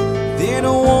that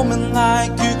a woman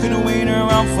like you can wait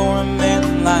around for a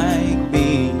man like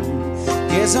me.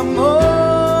 Guess I'm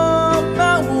on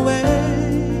my way.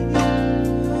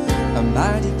 I'm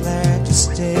mighty glad you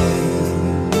stayed.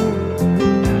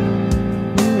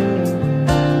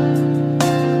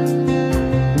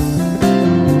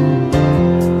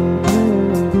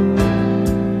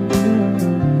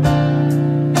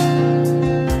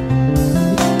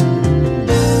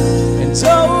 And so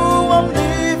I'm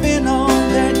leaving on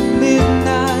that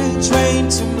midnight train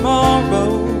tomorrow,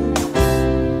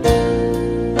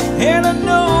 and I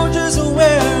know just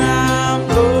where I'm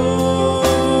going.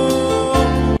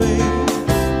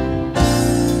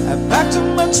 I've packed up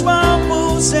my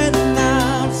troubles and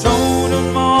I've thrown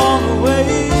them all away.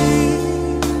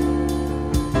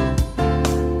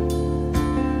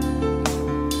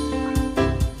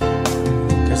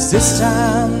 Cause this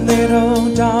time,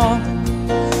 little darling,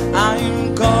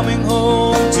 I'm coming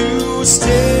home to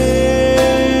stay.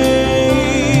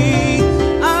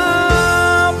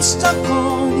 I'm stuck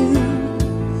on you.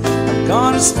 I've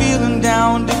got this feeling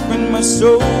down deep in my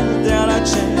soul that I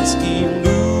just can't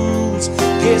lose.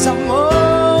 Guess I'm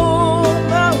on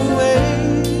my way.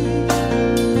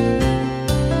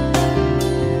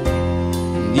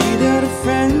 Needed a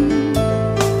friend,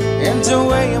 and the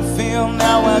way I feel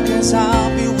now, I guess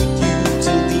I'll be with you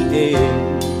till the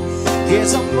end.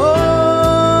 Guess I'm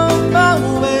on my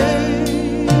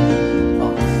way.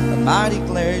 I'm mighty glad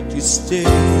you stay.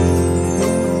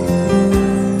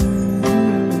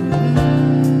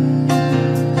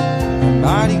 I'm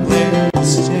mighty glad you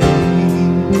stay.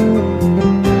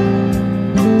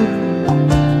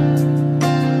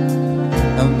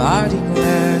 I'm mighty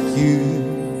glad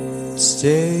you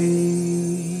stay.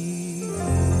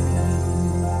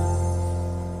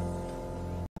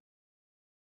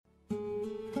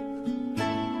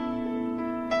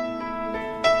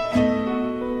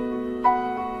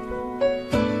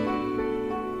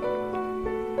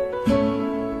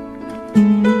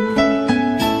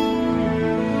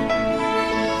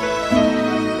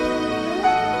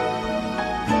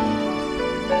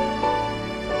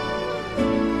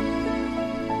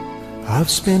 I've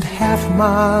spent half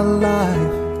my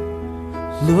life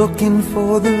looking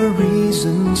for the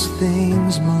reasons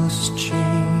things must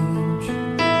change,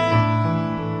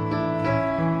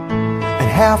 and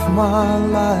half my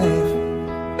life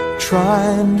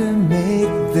trying to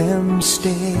make them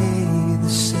stay the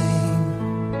same.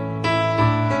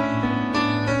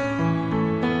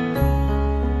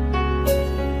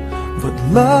 But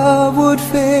love would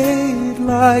fade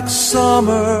like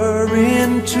summer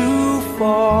into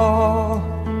fall.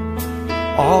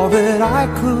 All that I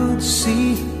could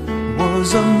see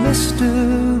was a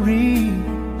mystery.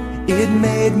 It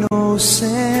made no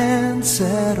sense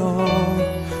at all.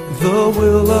 The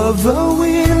will of the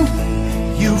wind,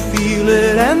 you feel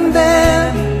it and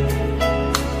then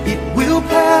it will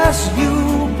pass you,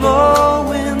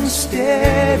 blowing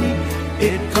steady.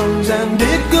 It comes and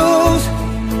it goes,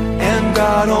 and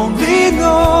God only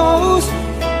knows.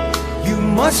 You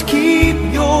must keep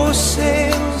your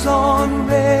sails on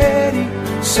ready,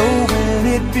 so when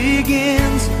it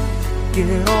begins,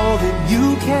 get all that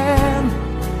you can.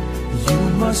 You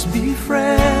must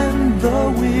befriend the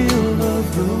will of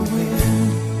the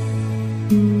wind.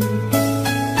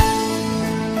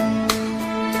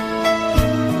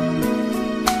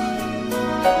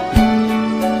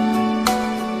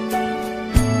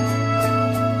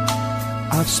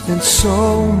 I've spent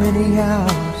so many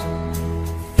hours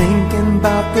thinking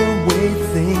about the way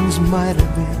things might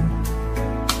have been,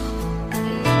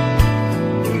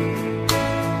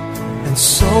 and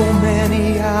so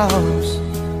many hours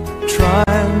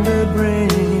trying to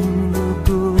bring the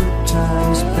good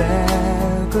times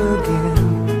back again.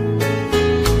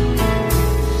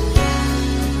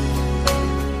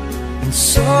 And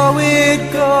so it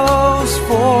goes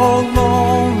for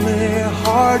lonely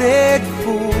hearted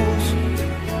fools.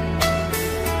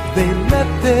 They let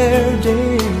their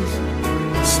days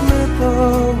slip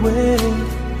away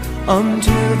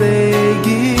until they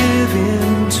give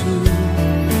in to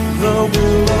the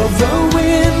will of the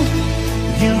wind.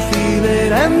 You feel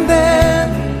it and then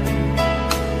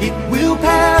it will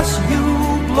pass you,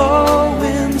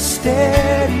 blowing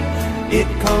steady. It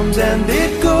comes and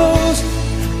it goes,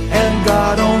 and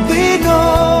God only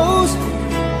knows.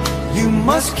 You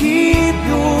must keep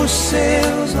your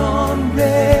sails on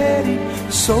ready,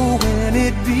 so when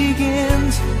it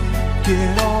begins,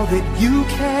 get all that you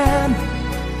can.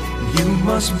 You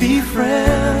must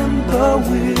befriend the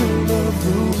will of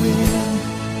the wind.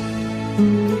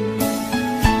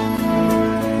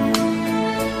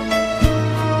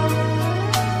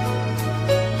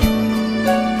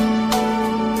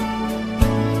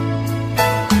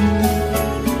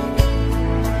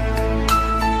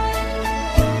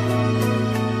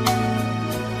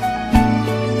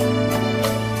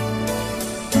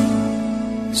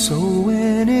 So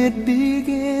when it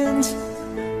begins,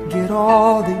 get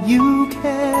all that you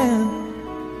can.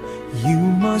 You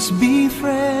must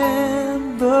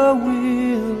befriend the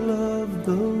will of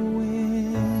the wind.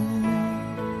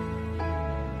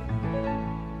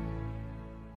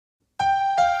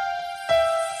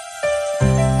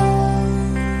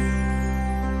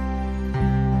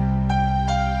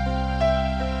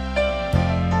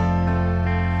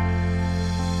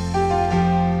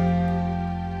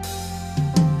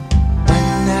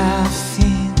 When I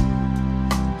feel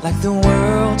like the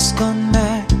world's gone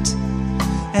mad,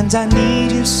 and I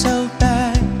need you so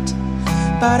bad,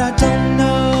 but I don't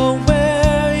know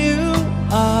where you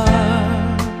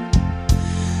are.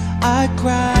 I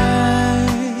cry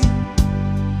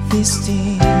these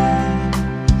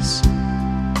tears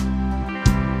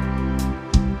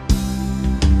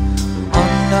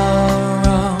on our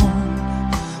own.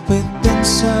 We've been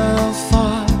so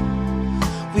far,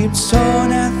 we've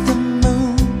torn at the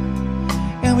moon,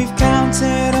 and we've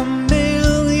counted a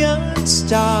million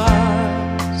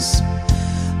stars.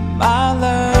 My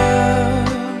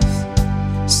love,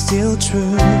 still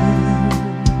true.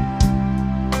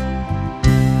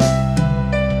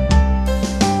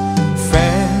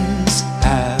 Friends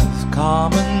have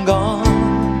come and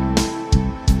gone,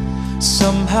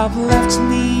 have left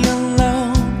me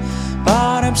alone,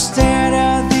 but I've stared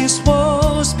at these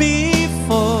walls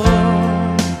before,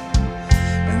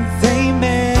 and they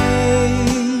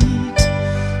made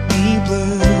me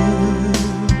blue.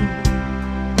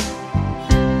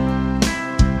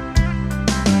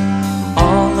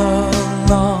 All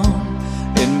along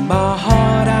in my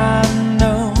heart I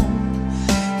know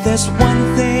there's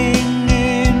one thing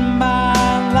in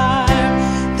my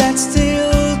life that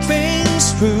still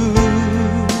rings true.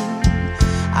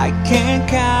 I can't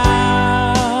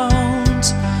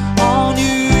count on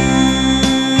you.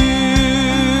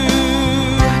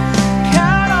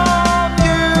 Count on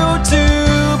you to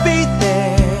be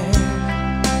there.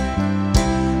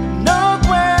 No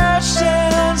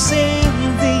questions in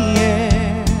the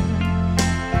air.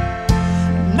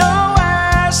 No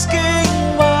asking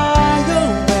why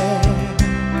you're where.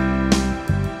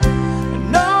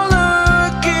 No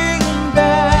looking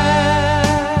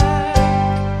back.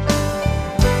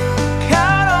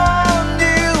 Count on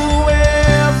you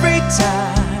every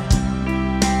time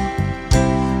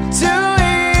to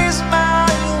ease my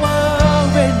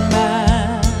worried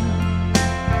mind.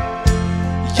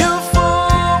 You'll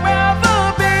forever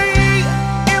be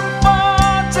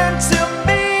important to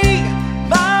me,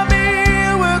 my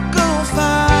miracle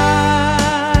find.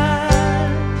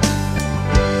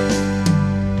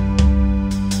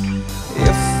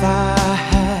 If I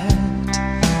had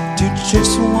to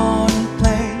choose one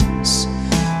place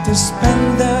to spend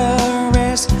the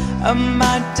rest of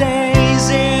my days,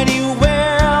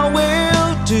 anywhere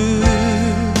will do,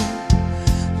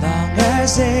 long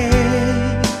as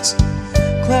it's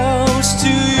close to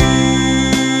you.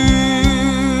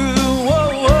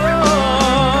 Whoa,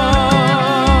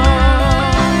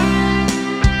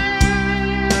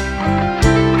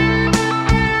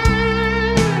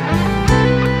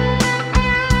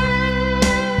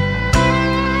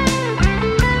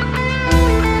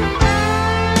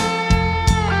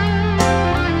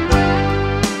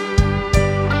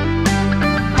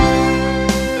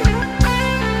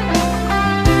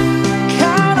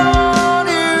 count on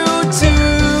you to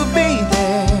be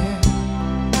there.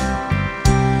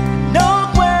 No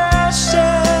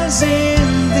questions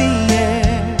in the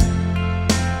air.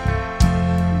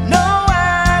 No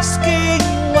asking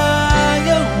why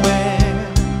you're where.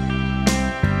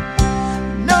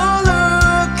 No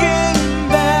looking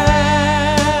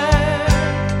back.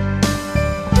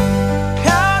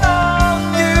 Count on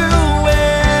you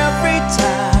every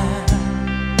time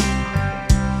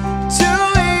to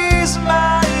ease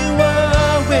my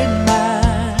worried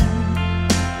mind.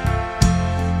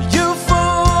 You'll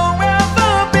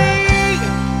forever be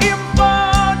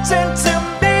important to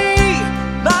me,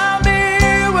 my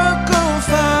miracle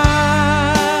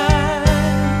find.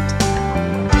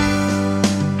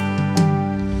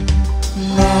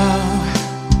 Now,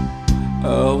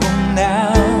 oh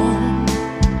now,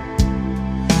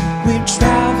 we've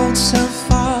traveled so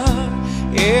far,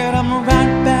 yet I'm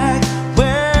right back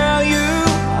where you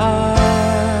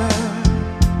are.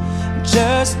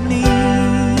 Just me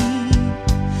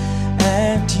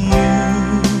and you.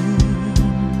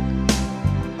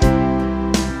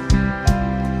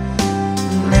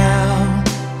 Now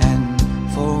and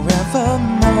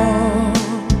forevermore,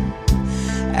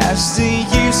 as the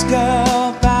years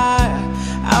go by,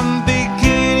 I'm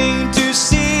beginning to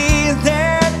see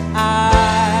that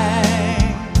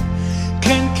I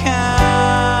can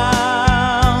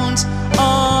count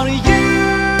on you.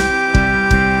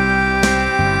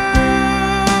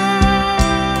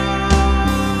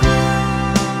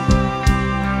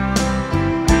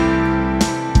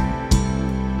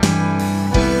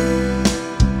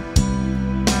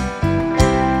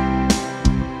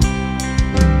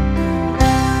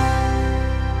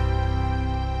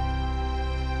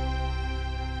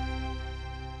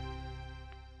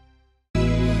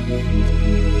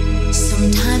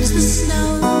 Sometimes the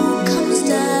snow